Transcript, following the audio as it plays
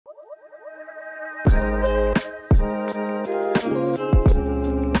So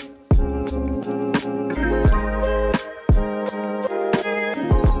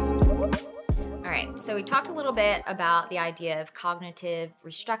we talked a little bit about the idea of cognitive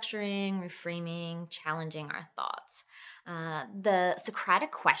restructuring, reframing, challenging our thoughts. The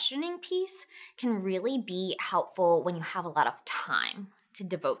Socratic questioning piece can really be helpful when you have a lot of time to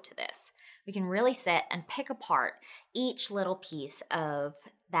devote to this. We can really sit and pick apart each little piece of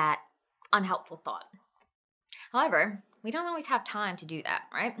that unhelpful thought. However, we don't always have time to do that,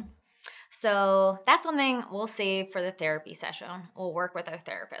 right? So that's something we'll save for the therapy session. We'll work with our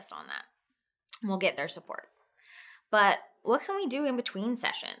therapist on that. We'll get their support. But what can we do in between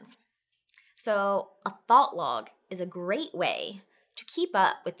sessions? So a thought log is a great way to keep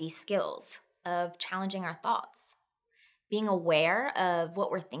up with these skills of challenging our thoughts, being aware of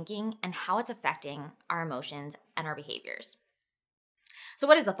what we're thinking and how it's affecting our emotions and our behaviors. So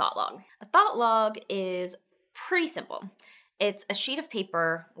what is a thought log? A thought log is pretty simple. It's a sheet of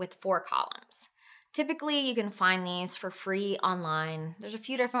paper with 4 columns. Typically, you can find these for free online. There's a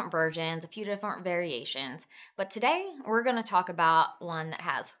few different versions, a few different variations, but today we're going to talk about one that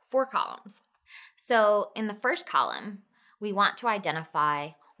has 4 columns. So in the first column, we want to identify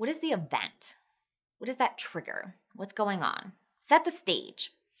what is the event? What is that trigger? What's going on? Set the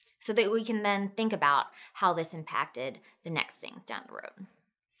stage so that we can then think about how this impacted the next things down the road.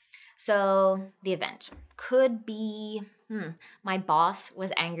 So the event could be, my boss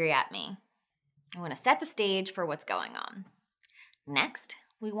was angry at me. I want to set the stage for what's going on. Next,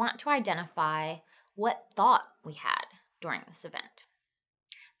 we want to identify what thought we had during this event.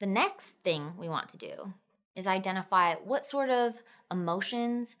 The next thing we want to do is identify what sort of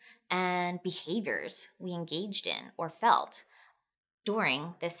emotions and behaviors we engaged in or felt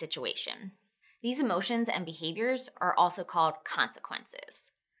during this situation. These emotions and behaviors are also called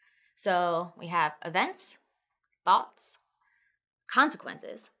consequences. So we have events, thoughts,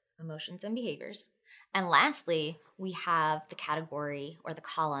 consequences, emotions and behaviors. And lastly, we have the category or the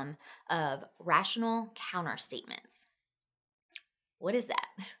column of rational counter statements. What is that?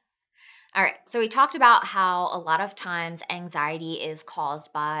 All right, so we talked about how a lot of times anxiety is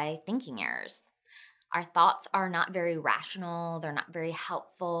caused by thinking errors. Our thoughts are not very rational, they're not very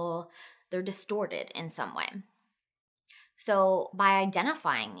helpful, they're distorted in some way. So by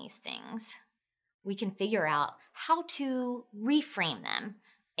identifying these things, we can figure out how to reframe them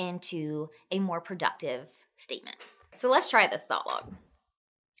into a more productive statement. So let's try this thought log.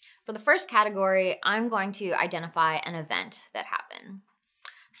 For the first category, I'm going to identify an event that happened.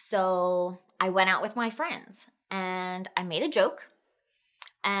 So I went out with my friends and I made a joke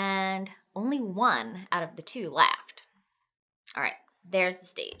and only 1 out of the 2 laughed. All right, there's the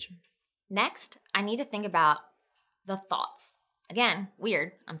stage. Next, I need to think about the thoughts. Again,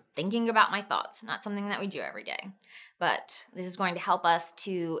 weird. I'm thinking about my thoughts, not something that we do every day. But this is going to help us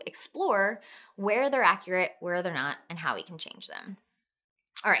to explore where they're accurate, where they're not, and how we can change them.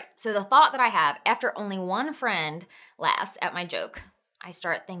 All right, so the thought that I have, after only 1 friend laughs at my joke, I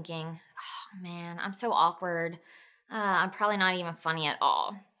start thinking, oh man, I'm so awkward. I'm probably not even funny at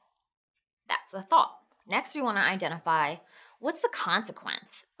all. That's the thought. Next, we want to identify what's the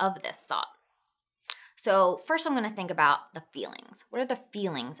consequence of this thought. So first I'm going to think about the feelings. What are the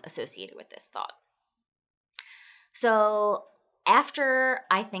feelings associated with this thought? So after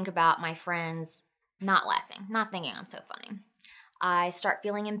I think about my friends not laughing, not thinking I'm so funny, I start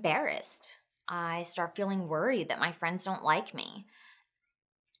feeling embarrassed. I start feeling worried that my friends don't like me.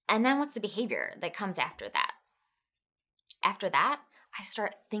 And then what's the behavior that comes after that? After that, I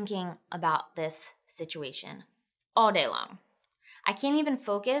start thinking about this situation all day long. I can't even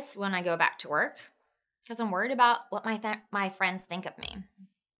focus when I go back to work because I'm worried about what my friends think of me.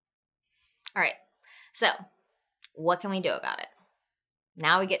 All right, so what can we do about it?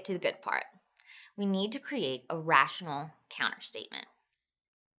 Now we get to the good part. We need to create a rational counterstatement.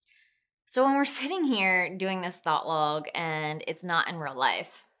 So when we're sitting here doing this thought log and it's not in real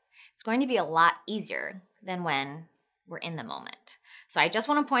life, it's going to be a lot easier than when we're in the moment. So I just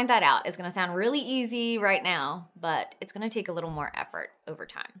want to point that out. It's going to sound really easy right now, but it's going to take a little more effort over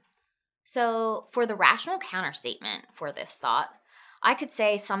time. So for the rational counterstatement for this thought, I could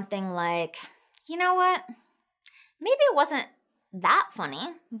say something like, you know what? Maybe it wasn't that funny,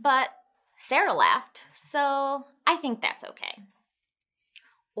 but Sarah laughed, so I think that's okay.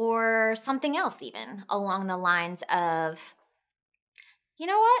 Or something else even along the lines of, you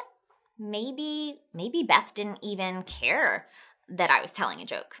know what? Maybe Beth didn't even care that I was telling a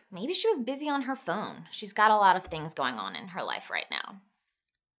joke. Maybe she was busy on her phone. She's got a lot of things going on in her life right now.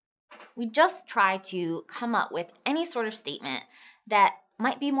 We just try to come up with any sort of statement that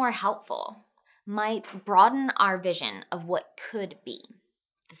might be more helpful, might broaden our vision of what could be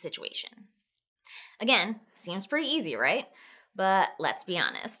the situation. Again, seems pretty easy, right? But let's be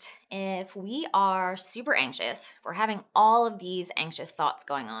honest. If we are super anxious, we're having all of these anxious thoughts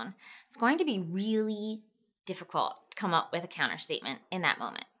going on, it's going to be really difficult to come up with a counter statement in that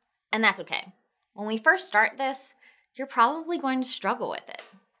moment. And that's okay. When we first start this, you're probably going to struggle with it.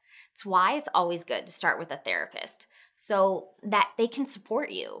 It's why it's always good to start with a therapist so that they can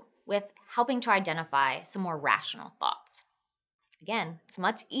support you with helping to identify some more rational thoughts. Again, it's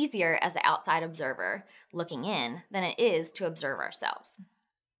much easier as an outside observer looking in than it is to observe ourselves.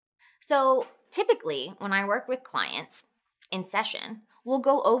 So typically, when I work with clients in session, we'll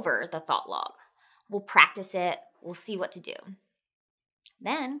go over the thought log. We'll practice it. We'll see what to do.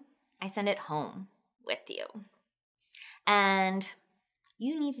 Then I send it home with you. And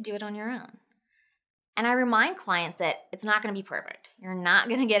you need to do it on your own. And I remind clients that it's not going to be perfect. You're not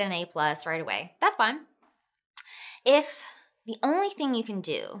going to get an A+ right away. That's fine. If the only thing you can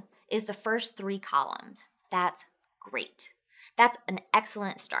do is the first 3 columns, that's great. That's an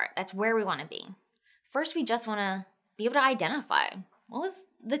excellent start. That's where we want to be. First, we just want to be able to identify what was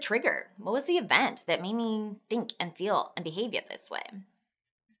the trigger? What was the event that made me think and feel and behave this way?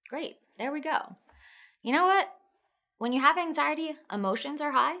 Great. There we go. You know what? When you have anxiety, emotions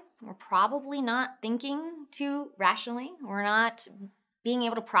are high. We're probably not thinking too rationally. We're not being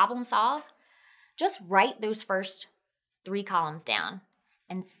able to problem solve. Just write those first 3 columns down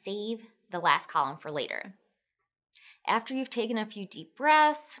and save the last column for later. After you've taken a few deep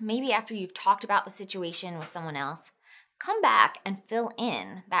breaths, maybe after you've talked about the situation with someone else, come back and fill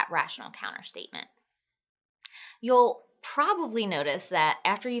in that rational counter statement. You'll probably notice that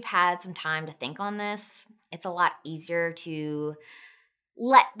after you've had some time to think on this, it's a lot easier to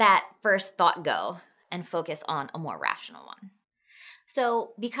let that first thought go and focus on a more rational one.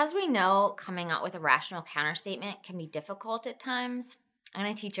 So because we know coming up with a rational counter statement can be difficult at times, I'm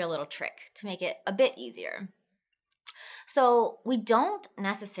going to teach you a little trick to make it a bit easier. So we don't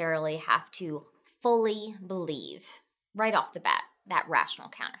necessarily have to fully believe right off the bat that rational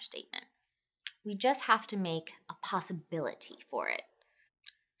counter statement. We just have to make a possibility for it.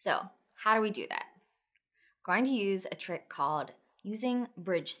 So how do we do that? We're going to use a trick called using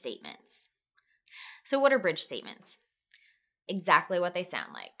bridge statements. So what are bridge statements? Exactly what they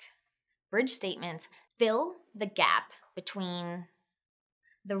sound like. Bridge statements fill the gap between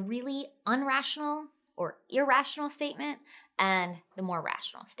the really unrational or irrational statement and the more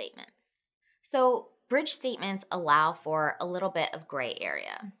rational statement. So bridge statements allow for a little bit of gray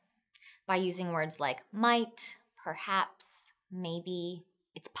area by using words like might, perhaps, maybe,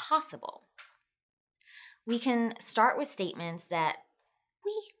 it's possible. We can start with statements that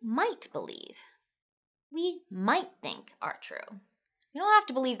we might believe, we might think are true. We don't have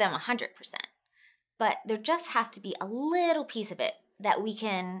to believe them 100%, but there just has to be a little piece of it that we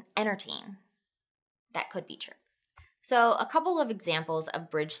can entertain that could be true. So a couple of examples of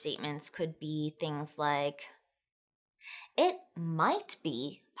bridge statements could be things like, it might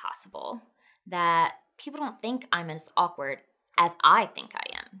be possible that people don't think I'm as awkward as I think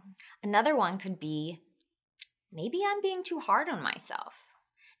I am. Another one could be, maybe I'm being too hard on myself.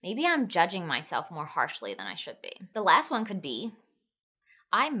 Maybe I'm judging myself more harshly than I should be. The last one could be,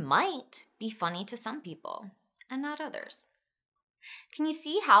 I might be funny to some people and not others. Can you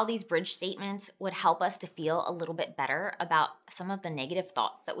see how these bridge statements would help us to feel a little bit better about some of the negative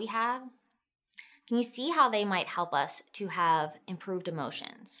thoughts that we have? Can you see how they might help us to have improved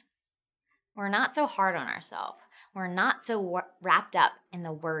emotions? We're not so hard on ourselves. We're not so wrapped up in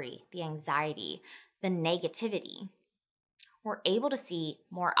the worry, the anxiety, the negativity. We're able to see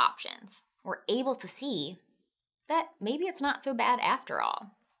more options. We're able to see that maybe it's not so bad after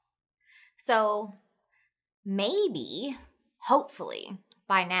all. So maybe, hopefully,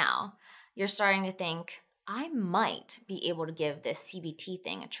 by now, you're starting to think, I might be able to give this CBT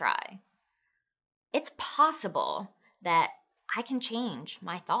thing a try. It's possible that I can change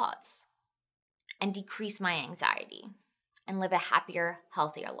my thoughts and decrease my anxiety and live a happier,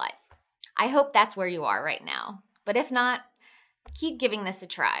 healthier life. I hope that's where you are right now. But if not, keep giving this a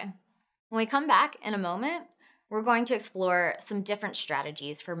try. When we come back in a moment, we're going to explore some different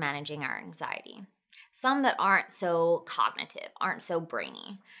strategies for managing our anxiety. Some that aren't so cognitive, aren't so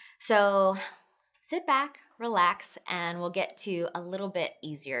brainy. So sit back, relax, and we'll get to a little bit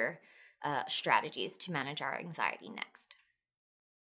easier strategies to manage our anxiety next.